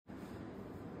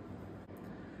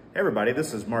Hey everybody,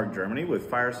 this is Mark Germany with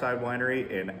Fireside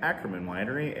Winery and Ackerman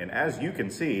Winery, and as you can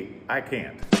see, I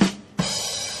can't.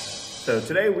 So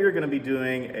today we are going to be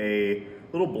doing a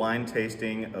little blind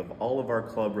tasting of all of our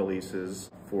club releases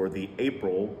for the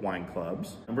April wine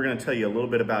clubs. And we're going to tell you a little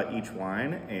bit about each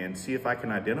wine and see if I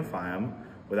can identify them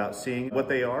without seeing what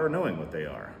they are or knowing what they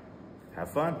are.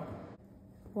 Have fun.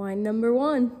 Wine number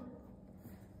one.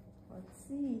 Let's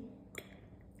see.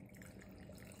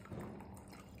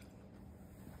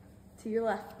 To your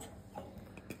left.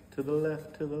 To the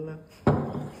left, to the left.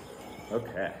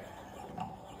 Okay.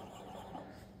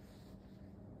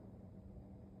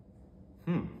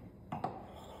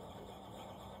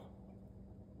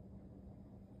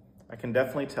 I can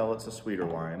definitely tell it's a sweeter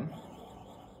wine.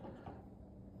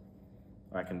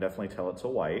 I can definitely tell it's a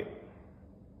white.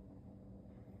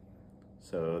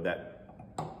 So that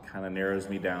kind of narrows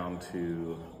me down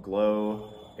to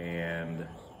Glow and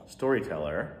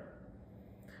Storyteller.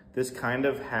 This kind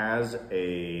of has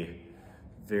a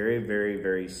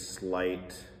very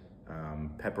slight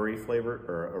peppery flavor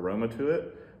or aroma to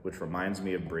it, which reminds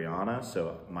me of Brianna.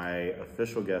 So my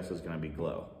official guess is gonna be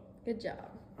Glow. Good job.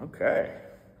 Okay.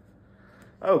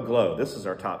 Oh, Glow, this is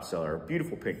our top seller.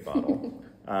 Beautiful pink bottle.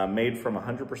 Made from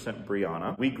 100%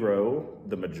 Brianna. We grow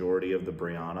the majority of the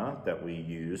Brianna that we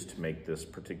use to make this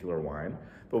particular wine,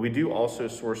 but we do also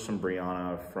source some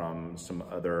Brianna from some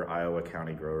other Iowa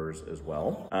County growers as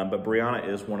well. But Brianna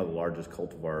is one of the largest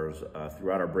cultivars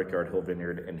throughout our Brickyard Hill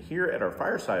vineyard, and here at our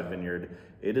Fireside vineyard,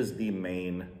 it is the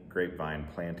main grapevine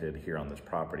planted here on this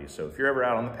property. So if you're ever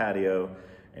out on the patio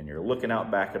and you're looking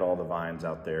out back at all the vines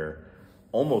out there,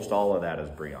 almost all of that is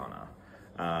Brianna.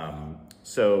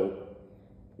 So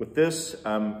with this,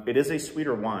 it is a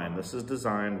sweeter wine. This is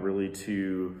designed really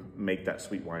to make that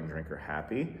sweet wine drinker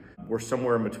happy. We're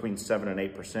somewhere in between 7 and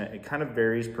 8%. It kind of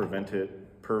varies per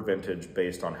vintage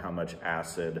based on how much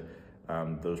acid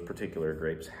those particular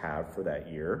grapes have for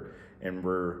that year. And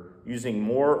we're using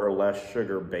more or less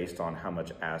sugar based on how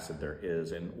much acid there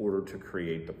is in order to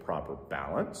create the proper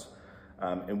balance.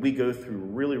 And we go through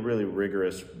really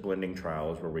rigorous blending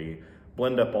trials where we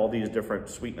blend up all these different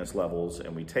sweetness levels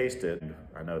and we taste it.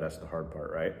 I know that's the hard part,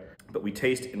 right? But we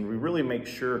taste and we really make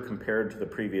sure compared to the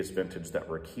previous vintage that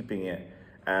we're keeping it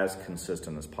as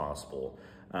consistent as possible.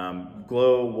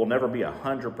 Glow will never be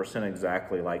 100%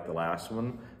 exactly like the last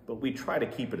one, but we try to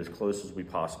keep it as close as we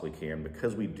possibly can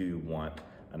because we do want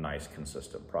a nice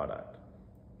consistent product.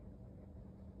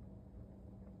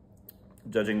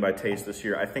 Judging by taste this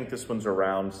year, I think this one's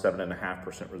around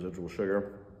 7.5% residual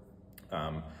sugar.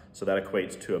 So that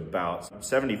equates to about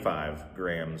 75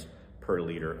 grams per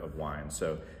liter of wine.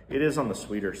 So it is on the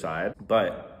sweeter side,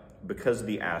 but because of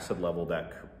the acid level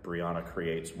that Brianna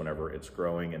creates whenever it's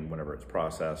growing and whenever it's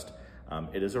processed,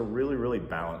 it is a really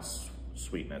balanced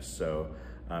sweetness. So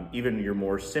even your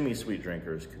more semi-sweet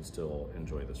drinkers can still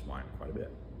enjoy this wine quite a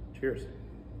bit. Cheers.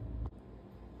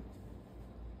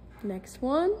 Next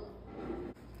one.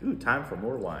 Ooh, time for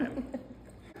more wine.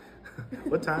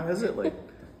 What time is it? Like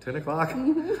 10 o'clock?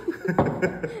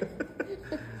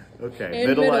 Okay,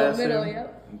 middle, I assume? Middle,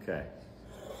 yep. Okay.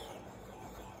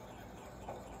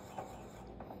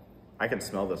 I can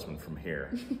smell this one from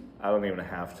here. I don't even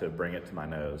have to bring it to my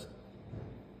nose.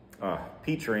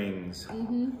 Peach rings.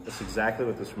 That's exactly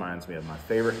what this reminds me of. My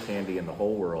favorite candy in the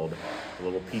whole world, the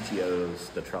little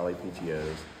Peachios, the trolley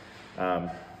Peachios.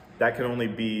 That can only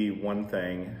be one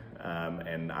thing,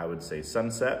 and I would say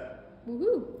Sunset.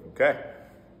 Woohoo! Okay.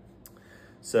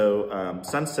 So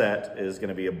Sunset is going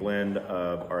to be a blend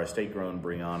of our estate-grown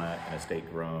Brianna and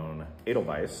estate-grown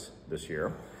Edelweiss this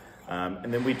year.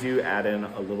 And then we do add in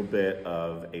a little bit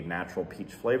of a natural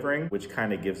peach flavoring, which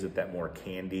kind of gives it that more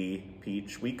candy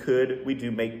peach. We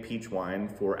do make peach wine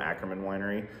for Ackerman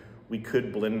Winery. We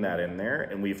could blend that in there,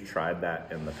 and we've tried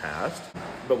that in the past.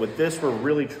 But with this, we're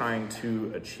really trying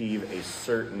to achieve a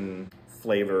certain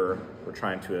flavor. We're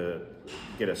trying to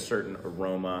get a certain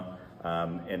aroma,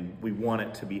 and we want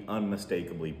it to be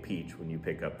unmistakably peach when you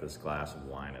pick up this glass of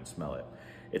wine and smell it.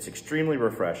 It's extremely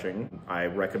refreshing. I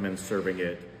recommend serving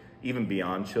it even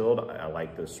beyond chilled. I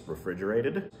like this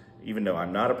refrigerated. Even though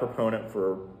I'm not a proponent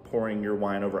for pouring your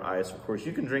wine over ice, of course,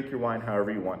 you can drink your wine however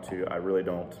you want to. I really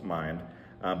don't mind.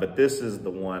 But this is the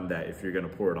one that if you're gonna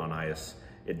pour it on ice,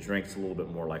 it drinks a little bit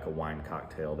more like a wine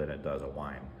cocktail than it does a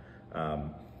wine.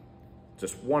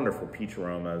 Just wonderful peach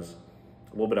aromas,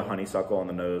 a little bit of honeysuckle on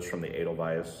the nose from the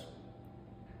Edelweiss.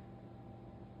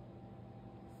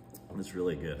 It's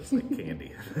really good, it's like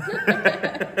candy.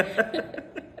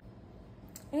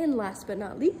 And last but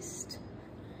not least,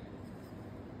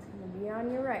 it's gonna be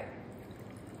on your right.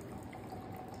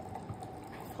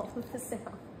 Follow the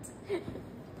sound.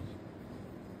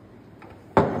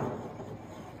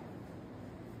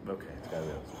 Okay, it's gotta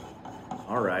be this.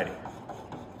 All righty.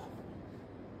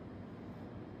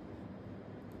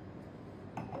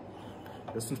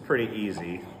 This one's pretty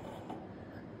easy.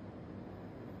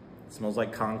 It smells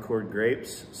like Concord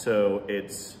grapes, so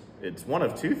it's one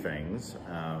of two things.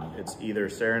 It's either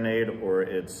Serenade or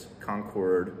it's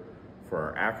Concord for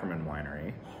our Ackerman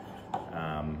winery.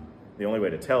 The only way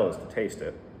to tell is to taste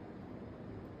it.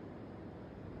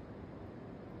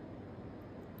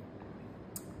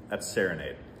 That's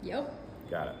Serenade. Yep.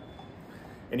 Got it.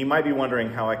 And you might be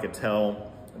wondering how I could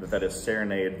tell that that is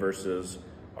Serenade versus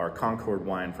our Concord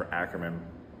wine for Ackerman.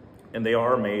 And they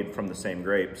are made from the same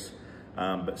grapes,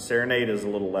 but Serenade is a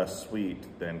little less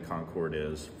sweet than Concord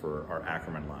is for our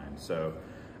Ackerman line. So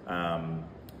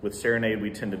with Serenade, we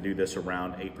tend to do this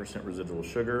around 8% residual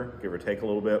sugar, give or take a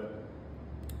little bit.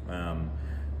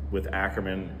 With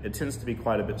Ackerman, it tends to be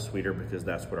quite a bit sweeter because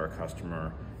that's what our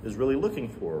customer is really looking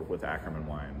for with Ackerman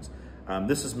wines.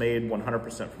 This is made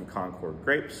 100% from Concord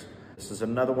grapes. This is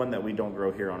another one that we don't grow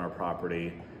here on our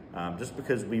property, just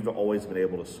because we've always been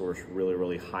able to source really,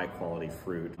 really high quality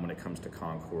fruit when it comes to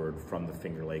Concord from the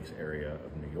Finger Lakes area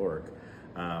of New York.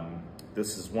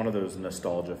 This is one of those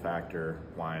nostalgia factor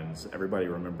wines. Everybody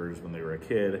remembers when they were a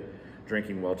kid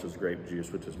drinking Welch's grape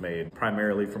juice, which is made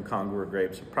primarily from Concord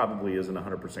grapes. It probably isn't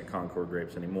 100% Concord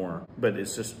grapes anymore, but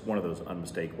it's just one of those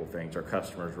unmistakable things. Our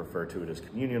customers refer to it as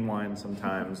communion wine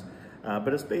sometimes,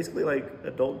 but it's basically like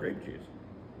adult grape juice.